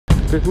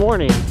There's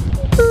morning.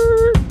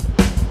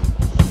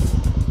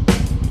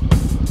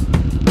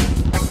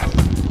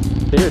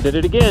 There, did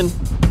it again.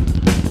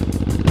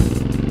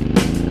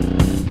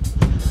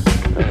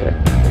 Okay,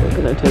 we're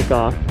gonna take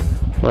off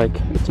like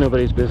it's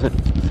nobody's business.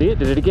 See, it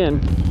did it again.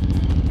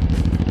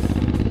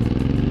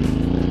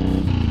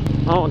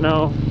 Oh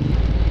no.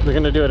 We're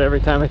gonna do it every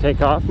time I take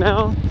off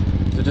now?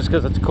 Is it just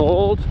because it's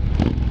cold?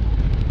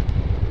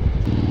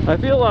 I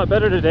feel a lot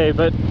better today,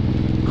 but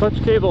clutch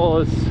cable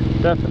is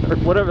or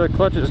whatever the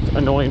clutch is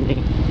annoying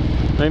me.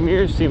 My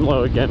mirrors seem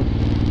low again.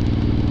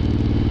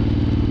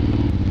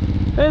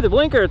 Hey, the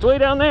blinker, it's way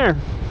down there.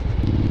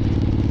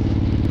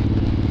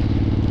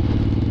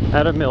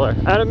 Adam Miller.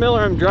 Adam Miller,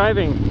 I'm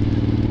driving.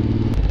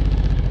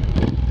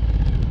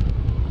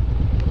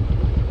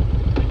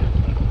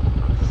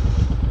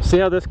 See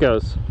how this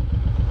goes.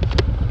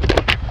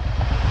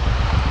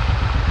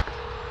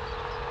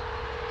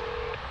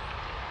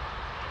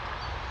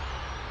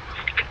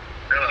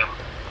 Hello.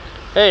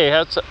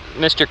 Hey,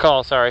 missed your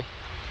call, sorry.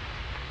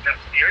 Yeah,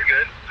 you're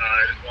good.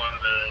 I just wanted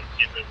to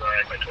see if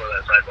I tore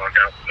that sidewalk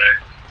out today.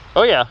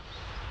 Oh yeah.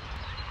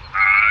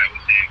 I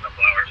will see you in a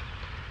couple hours.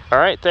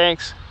 Alright,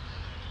 thanks.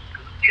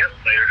 Yep,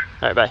 later.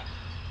 Alright, bye.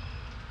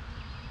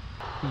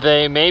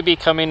 They may be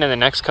coming in the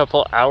next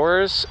couple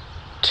hours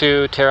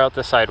to tear out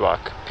the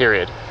sidewalk,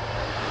 period.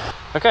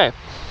 Okay,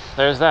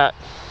 there's that.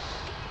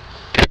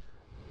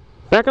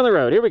 Back on the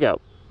road, here we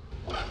go.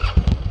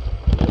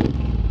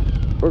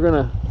 We're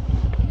gonna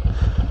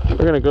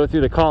go through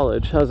the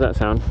college. How's that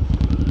sound?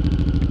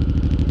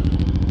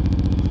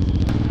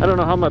 I don't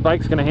know how my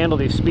bike's gonna handle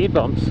these speed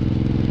bumps.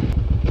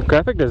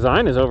 Graphic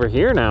design is over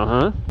here now,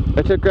 huh?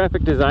 I took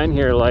graphic design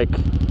here like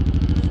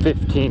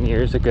 15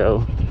 years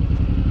ago.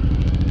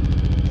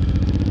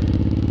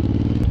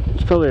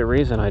 There's probably a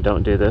reason I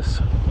don't do this.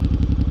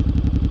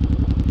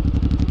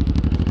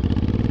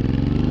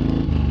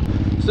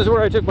 This is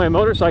where I took my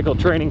motorcycle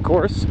training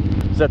course.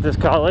 It's at this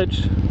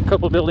college, a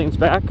couple buildings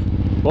back.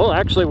 Well,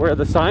 actually where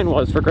the sign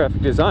was for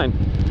graphic design.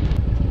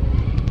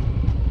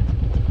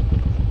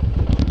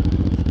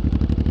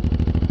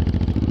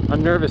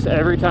 I'm nervous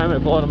every time I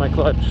pull out of my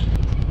clutch.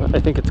 I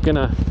think it's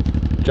gonna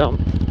jump.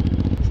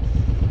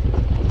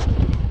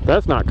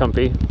 That's not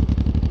comfy.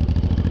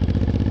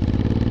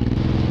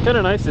 Kind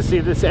of nice to see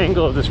this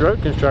angle of this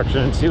road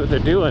construction and see what they're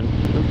doing.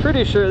 I'm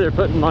pretty sure they're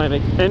putting my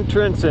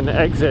entrance and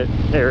exit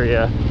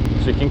area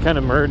so you can kind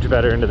of merge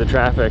better into the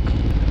traffic.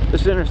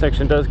 This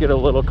intersection does get a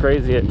little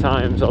crazy at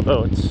times,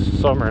 although it's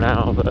summer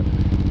now, but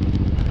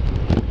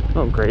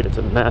oh great, it's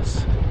a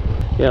mess.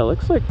 Yeah, it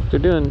looks like they're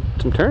doing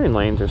some turning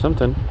lanes or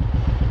something.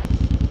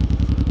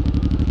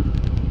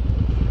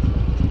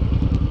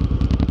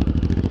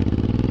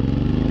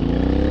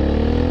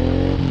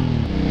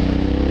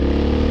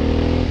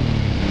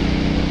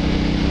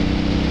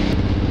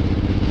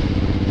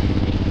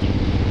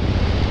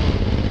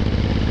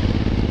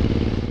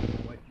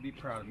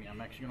 Proud of me. I'm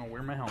actually going to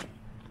wear my helmet.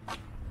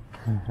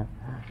 I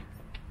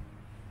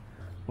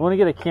want to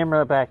get a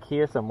camera back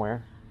here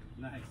somewhere.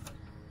 Nice.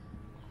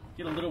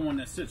 Get a little one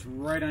that sits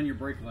right on your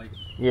brake light.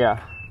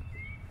 Yeah.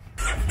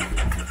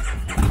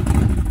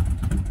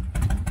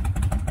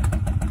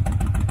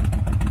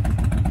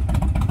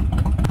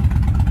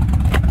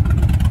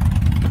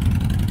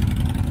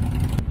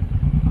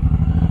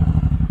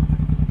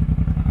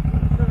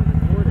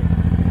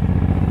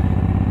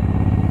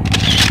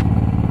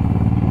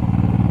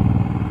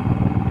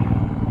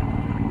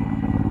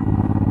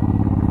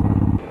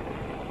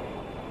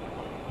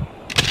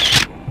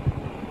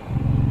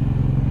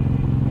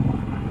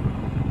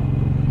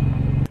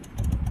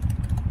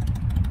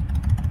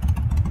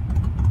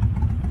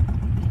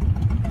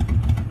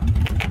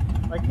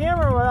 My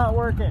camera without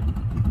working.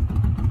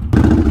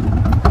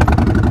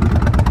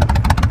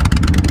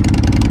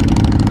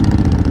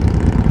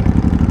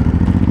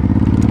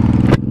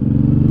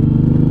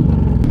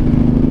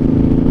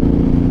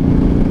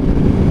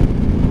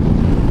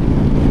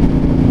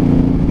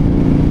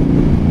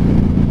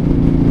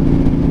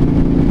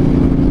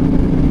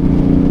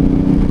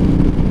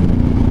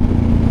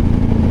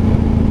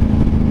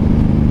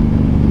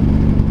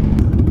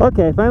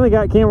 Okay, finally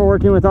got camera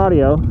working with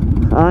audio.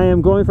 I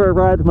am going for a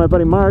ride with my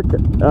buddy Mark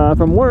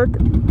from work.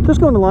 Just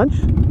going to lunch.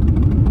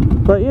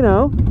 But you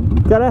know,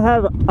 gotta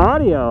have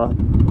audio.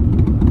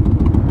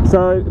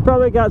 So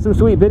probably got some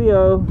sweet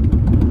video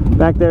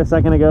back there a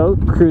second ago,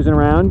 cruising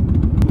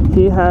around.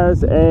 He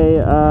has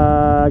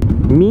a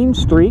Mean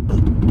Streak.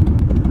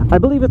 I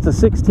believe it's a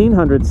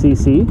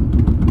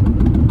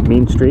 1600cc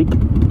Mean Streak.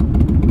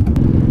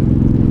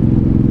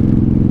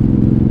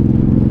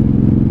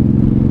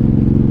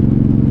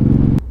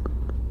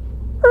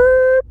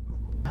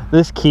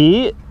 This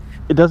key,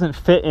 it doesn't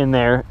fit in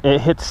there.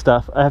 It hits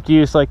stuff. I have to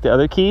use like the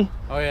other key.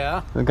 Oh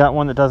yeah? I've got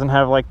one that doesn't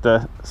have like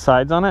the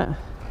sides on it.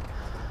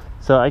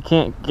 So I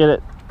can't get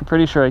it, I'm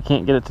pretty sure I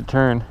can't get it to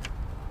turn.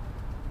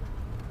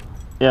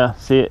 Yeah,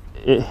 see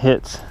it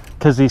hits.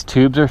 Because these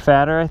tubes are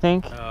fatter, I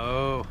think.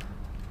 Oh.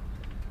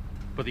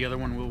 But the other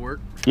one will work?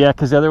 Yeah,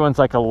 because the other one's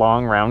like a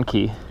long round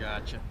key.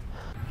 Gotcha.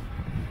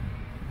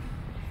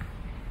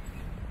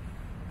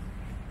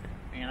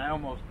 and I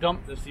almost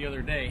dumped this the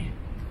other day.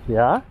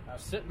 Yeah? I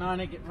was sitting on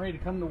it, getting ready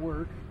to come to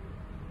work,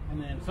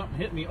 and then something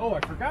hit me. Oh,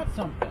 I forgot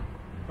something.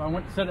 So I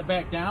went to set it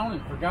back down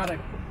and forgot I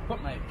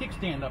put my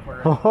kickstand up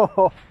already.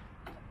 Oh.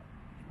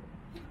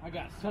 I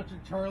got such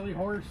a Charlie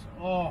horse.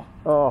 Oh,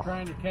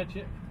 trying to catch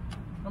it.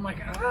 I'm like,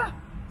 ah!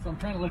 So I'm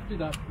trying to lift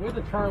it up with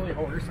a Charlie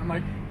horse. I'm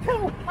like,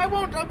 no, I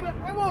won't dump it.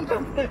 I won't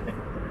dump it.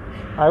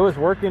 I was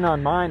working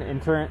on mine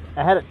and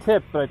I had it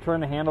tipped, but I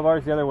turned the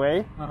handlebars the other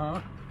way.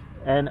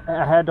 And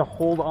I had to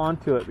hold on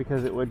to it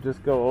because it would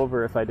just go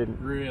over if I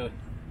didn't. Really?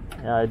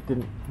 Yeah, I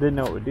didn't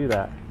know it would do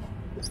that.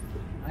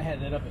 I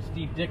had that up at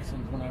Steve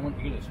Dixon's when I went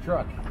to get his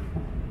truck.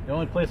 The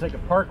only place I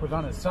could park was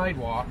on his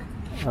sidewalk.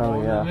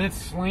 Oh, yeah. And it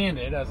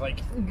slanted. I was like,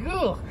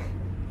 ugh.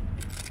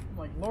 I'm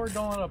like, Lord,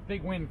 don't let a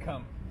big wind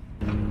come.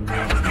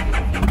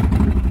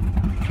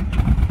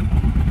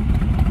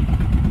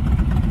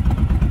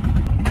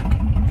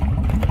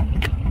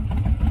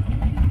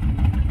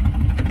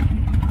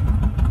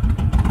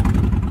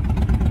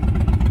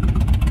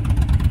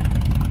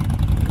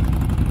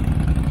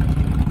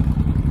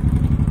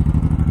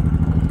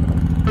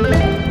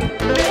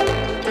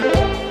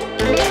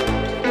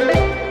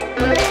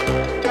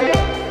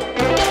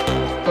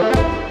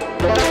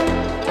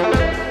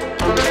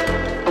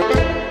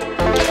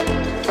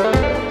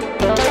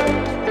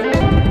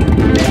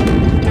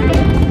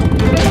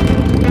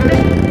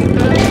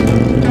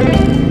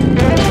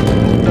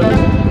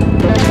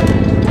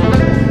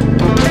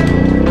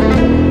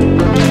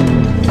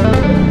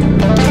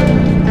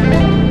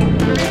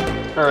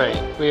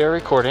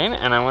 Recording,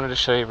 and I wanted to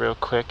show you real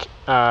quick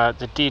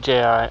the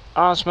DJI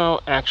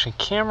Osmo action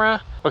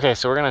camera. Okay,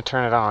 so we're gonna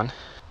turn it on.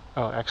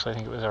 Oh, actually I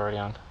think it was already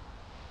on.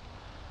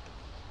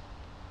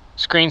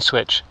 Screen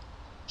switch.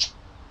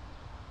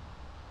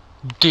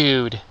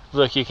 Dude,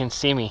 look, you can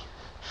see me.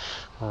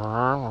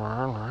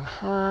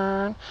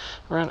 I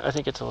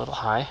think it's a little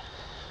high.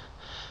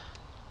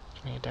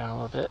 Bring it down a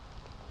little bit.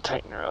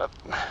 Tighten her up.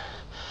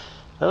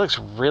 That looks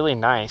really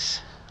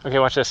nice. Okay,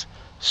 watch this.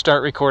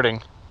 Start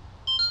recording.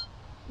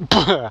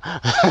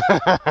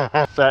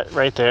 That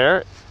right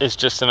there is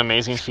just an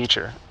amazing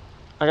feature.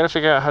 I gotta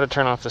figure out how to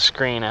turn off the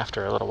screen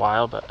after a little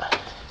while, but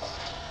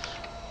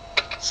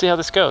let's see how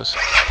this goes.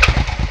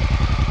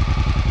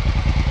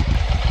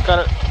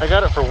 I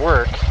got it for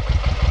work,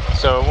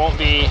 so it won't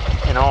be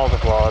in all the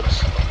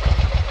vlogs.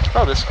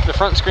 Oh, the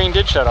front screen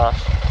did shut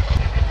off.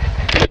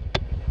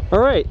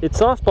 Alright, it's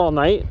softball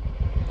night.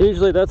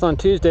 Usually that's on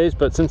Tuesdays,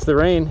 but since the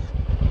rain,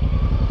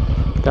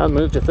 got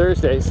moved to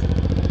Thursdays.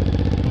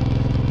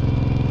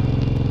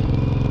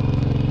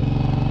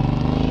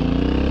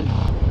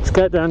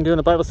 Got down doing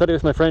a Bible study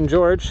with my friend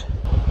George,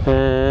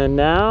 and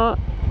now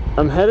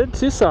I'm headed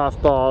to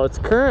softball. It's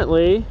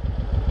currently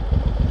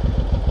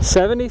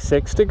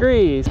 76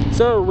 degrees.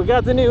 So we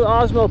got the new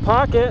Osmo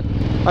Pocket.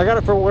 I got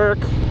it for work.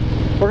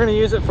 We're going to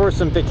use it for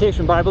some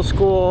vacation Bible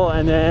school,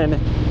 and then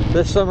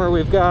this summer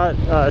we've got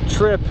a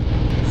trip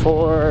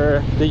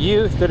for the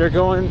youth that are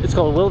going. It's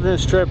called a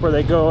wilderness trip, where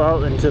they go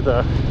out into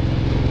the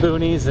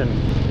boonies and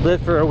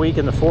live for a week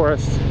in the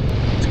forest.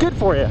 It's good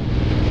for you.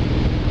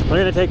 We're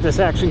going to take this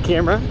action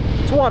camera.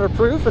 It's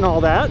waterproof and all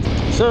that.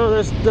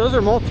 So those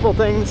are multiple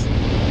things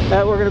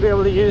that we're going to be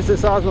able to use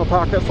this Osmo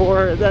Pocket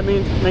for. That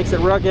makes it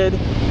rugged.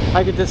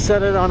 I could just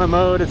set it on a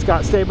mode. It's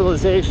got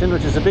stabilization,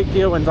 which is a big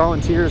deal when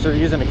volunteers are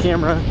using a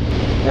camera.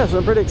 Yeah, so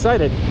I'm pretty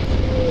excited.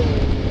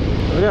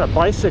 We got a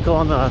bicycle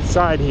on the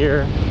side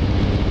here,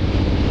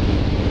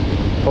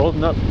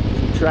 holding up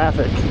some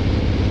traffic.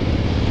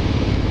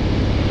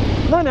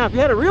 Come on now, if you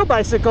had a real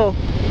bicycle,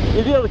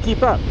 you'd be able to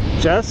keep up.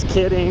 Just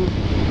kidding.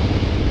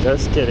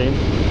 Just kidding.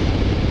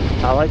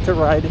 I like to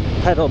ride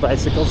pedal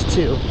bicycles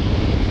too.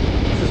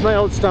 This is my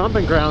old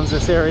stomping grounds.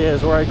 This area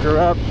is where I grew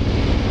up.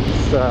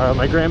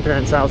 My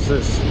grandparents' house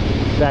is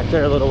back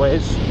there a little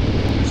ways.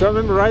 So I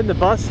remember riding the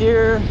bus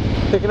here,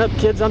 picking up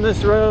kids on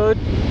this road.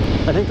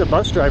 I think the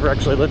bus driver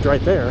actually lived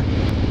right there.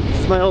 This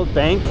is my old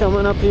bank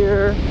coming up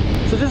here.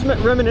 So just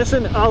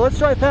reminiscent. Oh, let's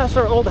drive past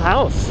our old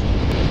house.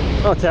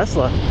 Oh,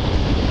 Tesla.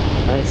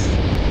 Nice.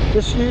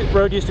 This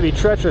road used to be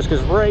treacherous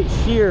because right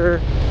here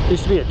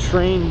used to be a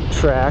train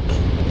track.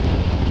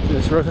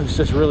 This road is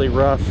just really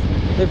rough.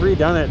 They've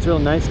redone it. It's real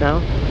nice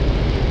now.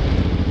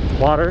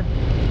 Water.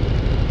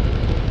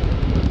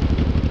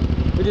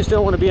 We just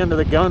don't want to be under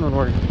the gun when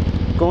we're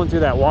going through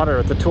that water.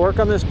 With the torque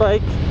on this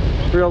bike,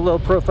 real low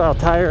profile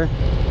tire.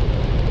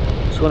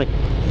 Just want to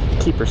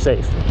keep her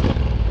safe.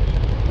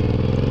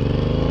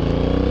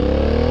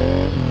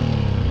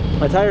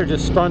 My tire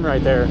just spun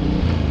right there.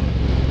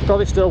 It's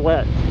probably still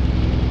wet.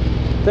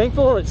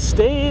 Thankful it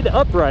stayed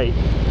upright.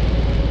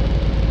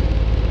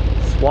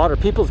 It's water.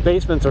 People's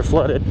basements are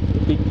flooded.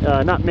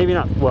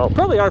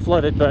 Probably are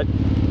flooded, but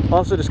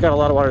also just got a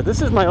lot of water.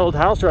 This is my old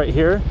house right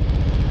here.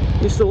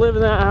 Used to live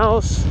in that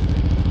house.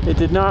 It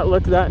did not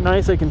look that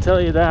nice, I can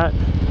tell you that.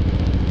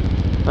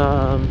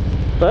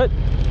 But,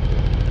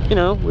 you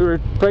know, we were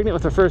pregnant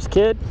with our first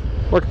kid,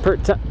 working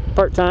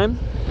part-time,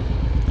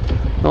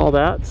 and all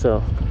that,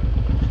 so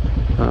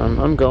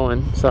I'm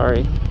going.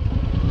 Sorry.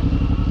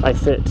 I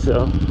fit,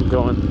 so I'm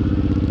going.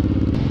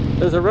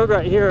 There's a road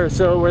right here,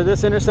 so where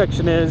this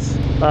intersection is,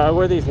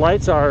 where these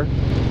lights are,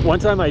 one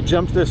time I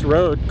jumped this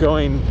road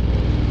going,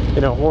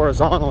 you know,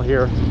 horizontal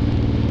here.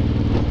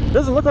 It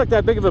doesn't look like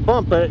that big of a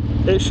bump, but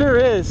it sure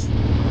is.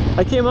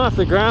 I came off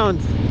the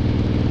ground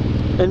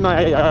in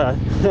my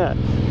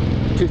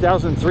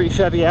 2003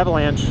 Chevy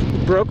Avalanche,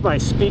 broke my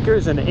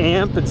speakers and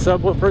amp and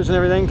subwoofers and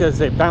everything because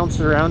they bounced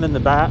around in the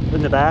back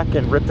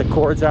and ripped the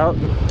cords out.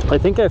 I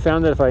think I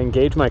found that if I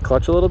engage my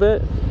clutch a little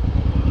bit,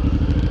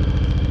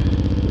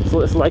 it's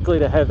less likely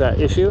to have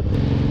that issue.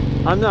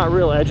 I'm not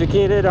real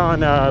educated on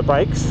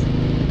bikes.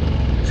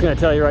 Just gonna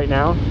tell you right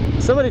now.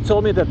 Somebody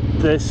told me that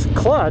this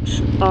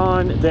clutch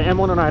on the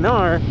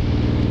M109R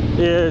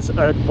is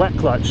a wet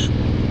clutch,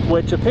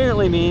 which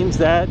apparently means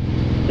that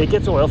it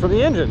gets oil from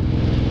the engine.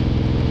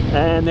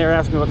 And they're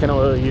asking what kind of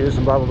oil you use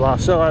and blah blah blah.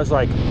 So I was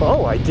like,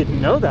 oh, I didn't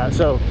know that.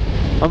 So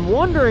I'm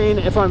wondering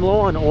if I'm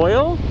low on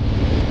oil,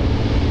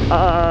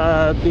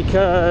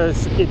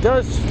 because it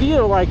does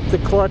feel like the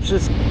clutch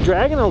is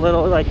dragging a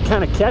little, like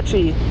kind of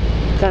catchy,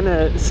 kind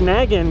of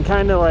snagging,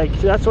 kind of like,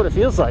 that's what it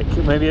feels like.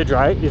 Maybe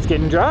it's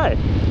getting dry.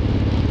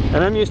 And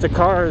I'm used to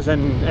cars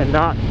and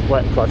not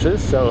wet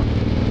clutches, so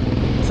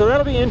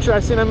that'll be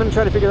interesting. I'm going to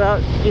try to figure it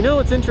out. You know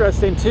what's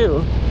interesting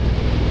too?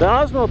 The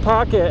Osmo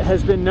Pocket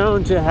has been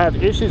known to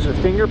have issues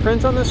with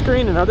fingerprints on the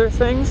screen and other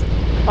things.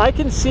 I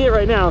can see it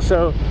right now,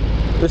 so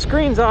the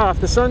screen's off,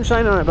 the sun's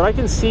shining on it, but I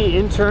can see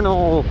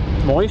internal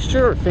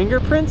moisture or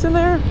fingerprints in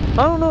there.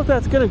 I don't know if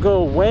that's going to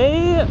go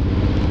away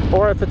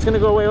or if it's going to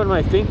go away when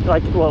my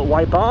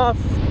wipe off.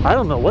 I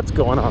don't know what's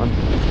going on,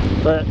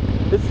 but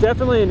it's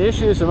definitely an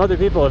issue some other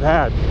people have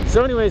had.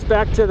 So anyways,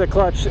 back to the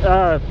clutch.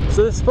 So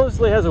this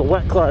supposedly has a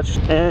wet clutch,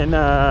 and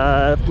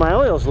if my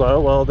oil's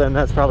low, well then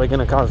that's probably going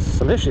to cause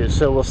some issues.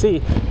 So we'll see.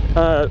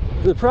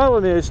 The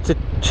problem is, to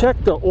check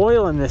the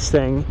oil in this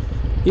thing,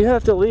 you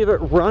have to leave it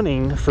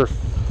running for,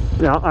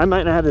 now I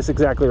might not have this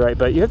exactly right,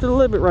 but you have to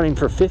leave it running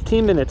for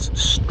 15 minutes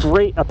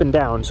straight up and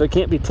down. So it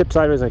can't be tipped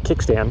sideways on a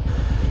kickstand.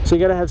 So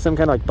you got to have some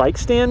kind of like bike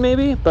stand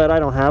maybe, but I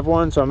don't have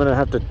one, so I'm going to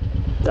have to,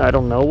 I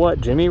don't know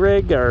what, jimmy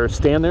rig or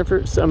stand there for,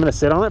 I'm going to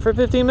sit on it for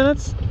 15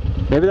 minutes.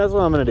 Maybe that's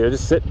what I'm going to do,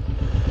 just sit.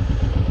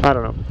 I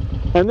don't know.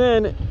 And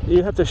then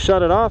you have to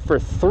shut it off for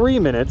 3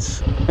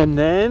 minutes, and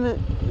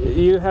then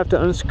you have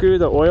to unscrew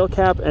the oil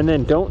cap, and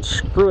then don't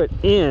screw it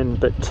in,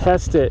 but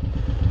test it.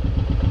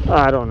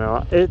 I don't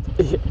know.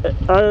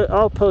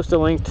 I'll post a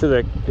link to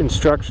the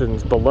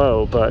instructions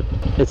below, but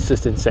it's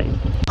just insane.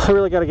 I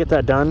really got to get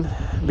that done,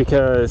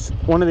 because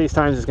one of these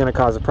times is going to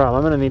cause a problem.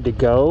 I'm going to need to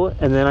go,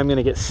 and then I'm going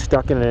to get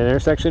stuck in an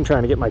intersection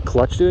trying to get my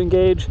clutch to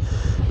engage,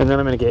 and then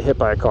I'm going to get hit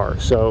by a car.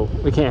 So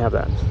we can't have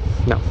that.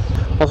 No.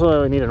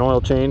 Also, I need an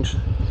oil change,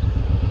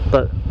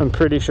 but I'm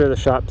pretty sure the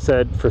shop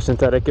said for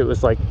synthetic it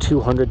was like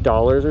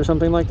 $200 or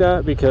something like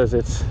that, because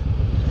it's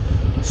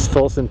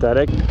full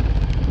synthetic.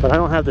 But I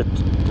don't have the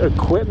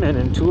equipment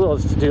and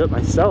tools to do it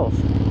myself.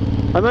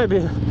 I might be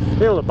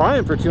able to buy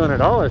them for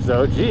 $200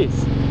 though.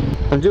 Jeez.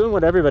 I'm doing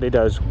what everybody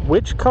does.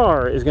 Which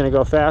car is going to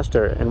go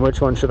faster and which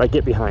one should I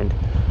get behind?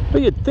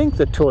 Well, you'd think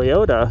the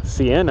Toyota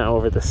Sienna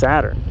over the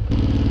Saturn.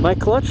 My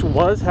clutch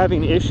was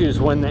having issues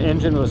when the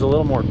engine was a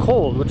little more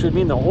cold, which would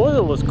mean the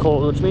oil was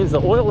cold, which means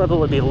the oil level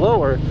would be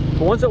lower.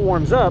 But once it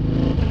warms up,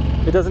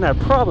 it doesn't have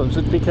problems.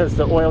 It's because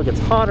the oil gets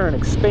hotter and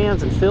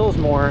expands and fills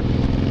more.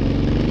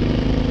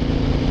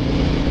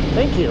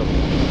 Thank you.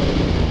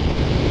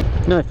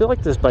 You know, I feel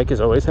like this bike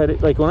has always had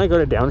it. Like when I go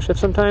to downshift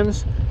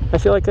sometimes, I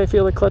feel like I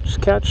feel the clutch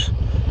catch.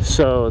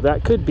 So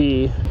that could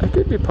be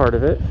part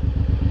of it.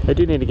 I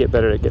do need to get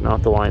better at getting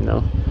off the line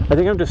though. I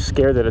think I'm just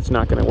scared that it's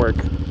not going to work.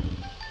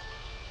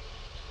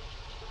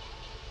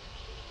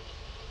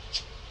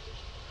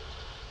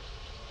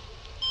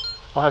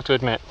 I'll have to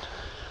admit,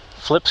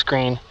 flip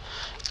screen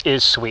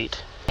is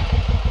sweet.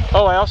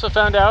 Oh, I also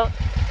found out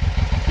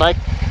my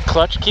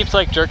clutch keeps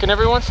like jerking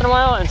every once in a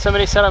while, and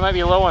somebody said I might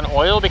be low on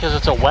oil because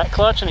it's a wet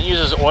clutch and it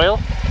uses oil.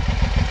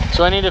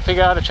 So I need to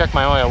figure out how to check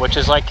my oil, which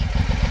is like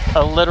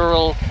a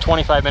literal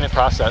 25-minute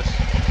process.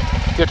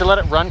 You have to let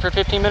it run for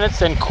 15 minutes,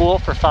 then cool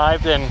for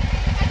 5, then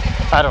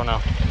I don't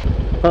know.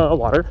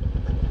 Water.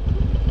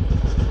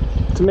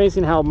 It's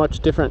amazing how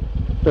much different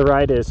the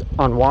ride is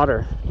on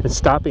water and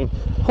stopping.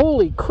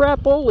 Holy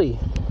crap-oly!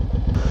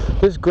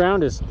 This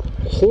ground is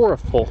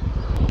horrible.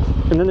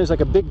 And then there's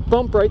like a big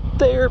bump right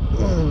there.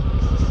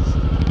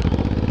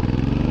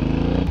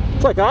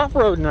 It's like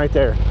off-roading right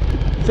there.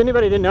 If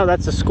anybody didn't know,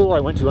 that's the school I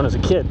went to when I was a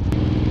kid.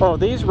 Oh,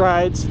 these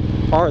rides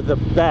are the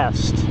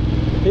best.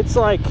 It's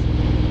like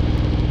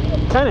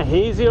kind of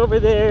hazy over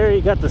there.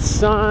 You got the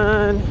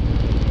sun.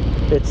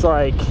 It's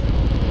like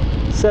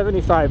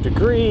 75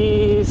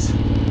 degrees.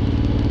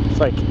 It's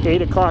like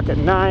 8 o'clock at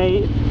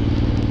night.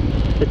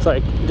 It's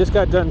like you just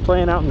got done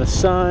playing out in the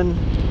sun,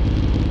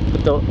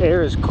 but the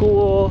air is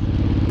cool.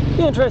 It'd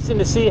be interesting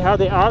to see how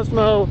the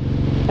Osmo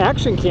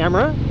action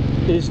camera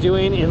is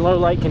doing in low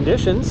light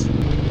conditions.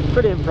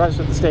 Pretty impressed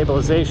with the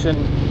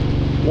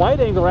stabilization. Wide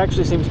angle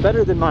actually seems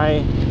better than my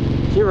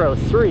Hero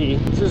 3.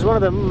 This is one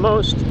of the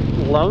most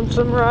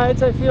lonesome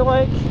rides, I feel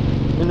like.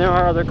 And there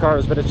are other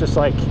cars, but it's just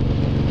like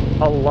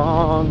a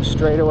long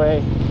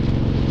straightaway.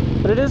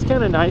 But it is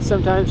kind of nice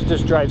sometimes to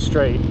just drive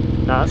straight.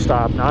 Not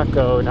stop, not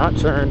go, not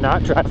turn,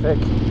 not traffic.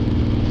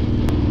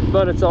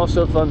 But it's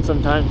also fun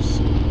sometimes,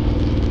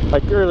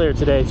 like earlier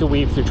today, to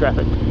weave through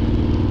traffic.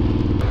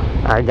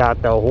 I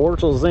got the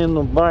horses in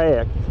the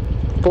back.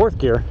 4th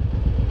gear,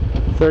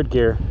 3rd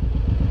gear,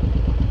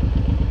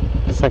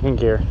 2nd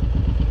gear,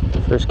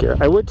 1st gear.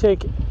 I would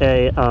take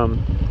a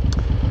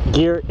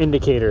gear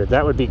indicator.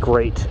 That would be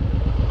great.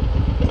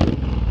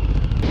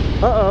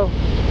 Uh-oh.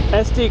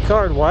 SD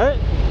card what?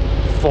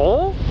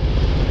 Full?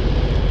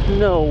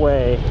 No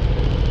way.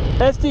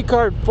 SD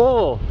card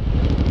full.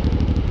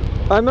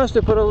 I must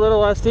have put a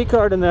little SD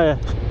card in the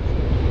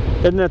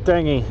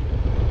thingy.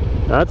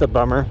 That's a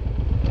bummer.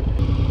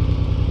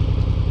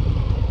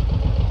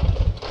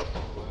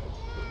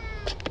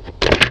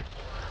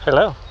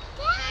 Hello.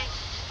 Hi.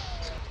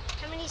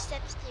 How many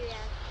steps do you have?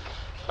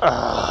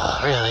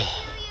 Oh, really?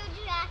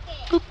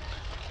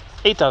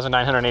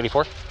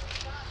 8,984. Wow.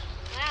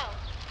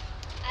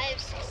 I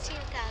have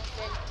 16,000.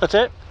 That's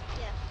it?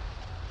 Yeah.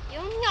 You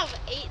only have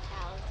 8,000.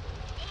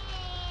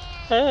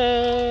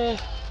 Hey.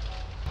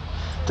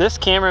 This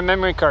camera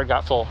memory card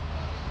got full.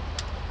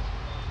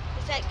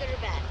 Is that good or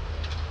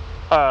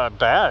bad?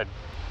 Bad.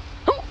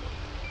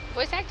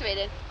 Voice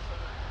activated.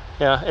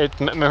 Yeah,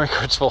 memory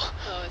card's full.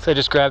 Oh, So I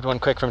just grabbed one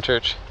quick from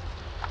church.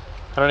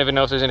 I don't even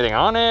know if there's anything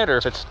on it or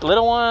if it's a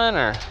little one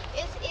or... Is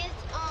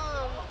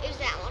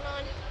that one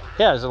on?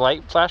 Yeah, is the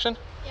light flashing?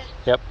 Yeah.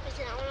 Yep. Is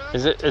that one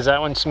on? Is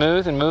that one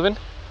smooth and moving?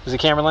 Is the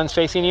camera lens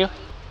facing you?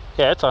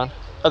 Yeah, it's on.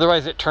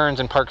 Otherwise it turns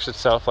and parks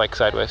itself like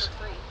sideways.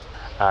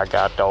 I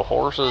got the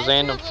horses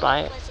in the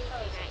back.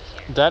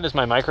 That is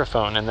my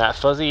microphone, and that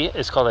fuzzy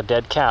is called a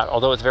dead cat,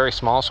 although it's very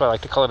small, so I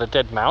like to call it a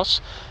dead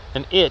mouse.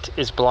 And it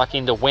is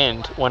blocking the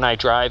wind when I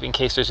drive in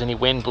case there's any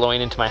wind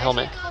blowing into my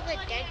helmet. Why is it called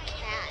a dead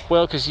cat?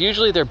 Well, because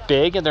usually they're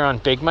big and they're on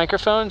big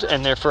microphones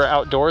and they're for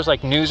outdoors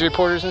like news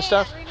reporters and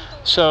stuff.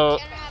 So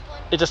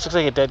it just looks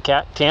like a dead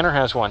cat. Tanner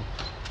has one.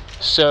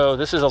 So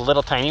this is a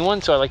little tiny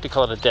one, so I like to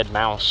call it a dead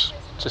mouse.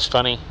 It's just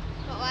funny.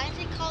 But why is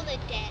it called a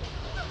dead?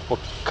 Well,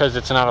 because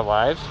it's not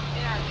alive.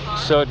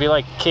 So it'd be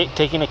like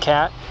taking a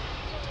cat,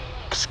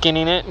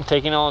 skinning it, and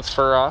taking all its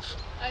fur off.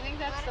 I think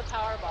that's the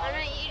Powerball. Why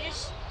don't you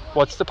just...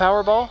 What's the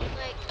Powerball?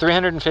 Like,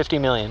 350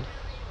 million.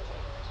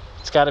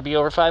 It's got to be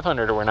over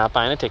 500 or we're not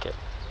buying a ticket.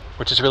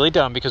 Which is really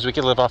dumb because we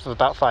could live off of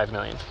about 5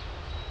 million.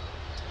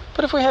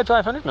 But if we had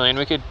 500 million,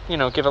 we could, you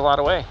know, give a lot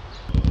away.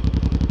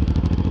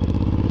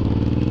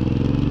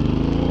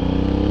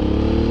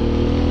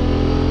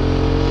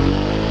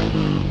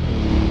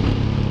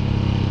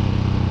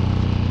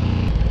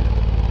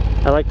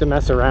 I like to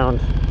mess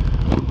around.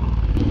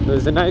 It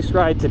was a nice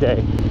ride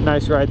today.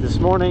 Nice ride this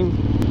morning.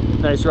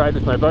 Nice ride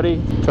with my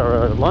buddy to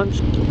our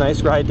lunch.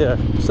 Nice ride to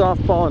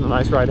softball and a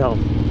nice ride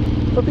home.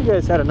 Hope you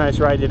guys had a nice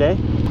ride today.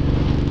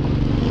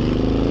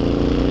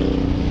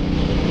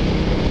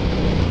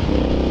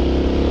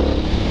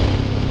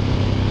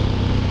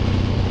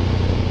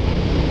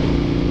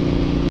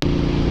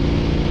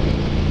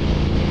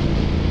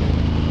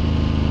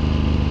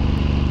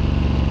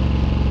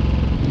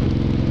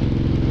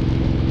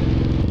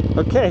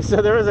 Okay,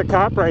 so there was a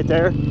cop right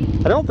there.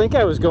 I don't think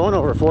I was going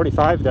over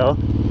 45 though.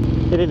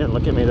 He didn't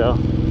look at me though.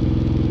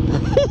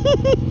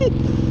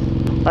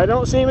 I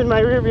don't see him in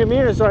my rearview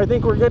mirror, so I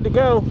think we're good to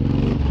go.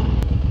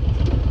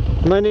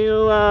 My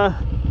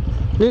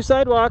new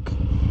sidewalk.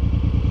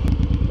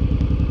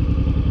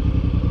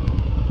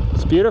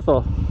 It's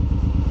beautiful.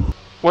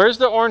 Where's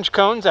the orange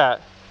cones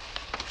at?